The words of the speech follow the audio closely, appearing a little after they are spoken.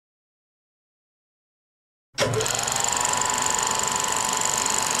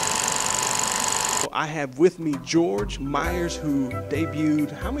I have with me George Miers, who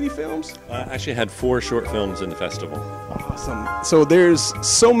debuted how many films? I actually had 4 short films in the festival. Awesome. So there's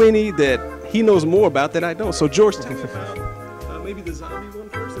so many that he knows more about that I don't. So George, tell me about maybe the zombie one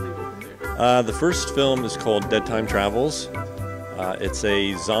first and then go from there. The first film is called Dead Time Travels. It's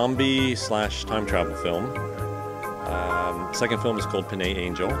a zombie/time travel film. Second film is called Panay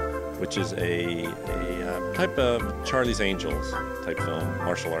Angel, which is a type of Charlie's Angels type film,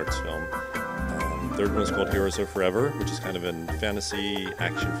 martial arts film. Third one is called Heroes Are Forever, which is kind of a fantasy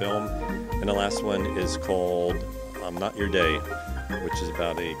action film. And the last one is called Not Your Day, which is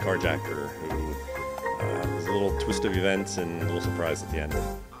about a carjacker who has a little twist of events and a little surprise at the end.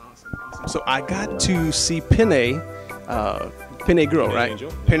 Awesome. So I got to see Panay Girl, right?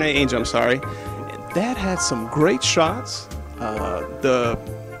 Angel. Panay Angel, I'm sorry. That had some great shots.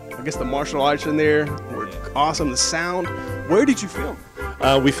 I guess the martial arts in there were awesome. The sound. Where did you film?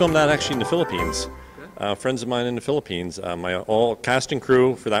 We filmed that actually in the Philippines. Friends of mine in the Philippines. My all cast and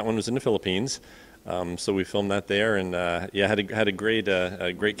crew for that one was in the Philippines. So we filmed that there, and yeah, had a great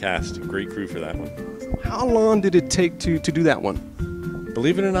cast, a great crew for that one. How long did it take to do that one?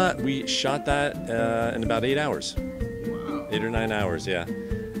 Believe it or not, we shot that in about 8 hours. Wow. 8 or 9 hours, yeah.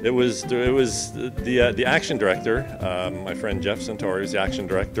 It was the action director, my friend Jeff Centauri was the action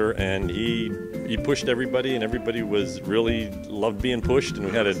director, and he pushed everybody, and everybody was really loved being pushed, and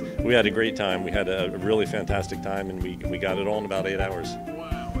we had a great time. We had a really fantastic time, and we got it all in about 8 hours.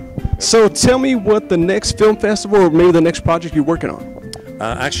 Wow. So tell me what the next film festival or maybe the next project you're working on.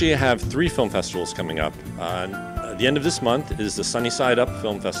 Actually, I have 3 film festivals coming up. The end of this month is the Sunny Side Up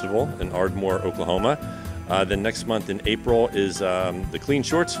Film Festival in Ardmore, Oklahoma. Then next month in April is the Clean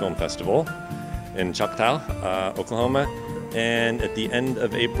Shorts Film Festival in Choctaw, Oklahoma. And at the end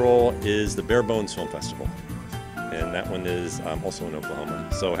of April is the Bare Bones Film Festival. And that one is also in Oklahoma.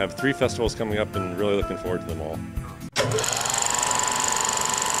 So I have 3 festivals coming up and really looking forward to them all.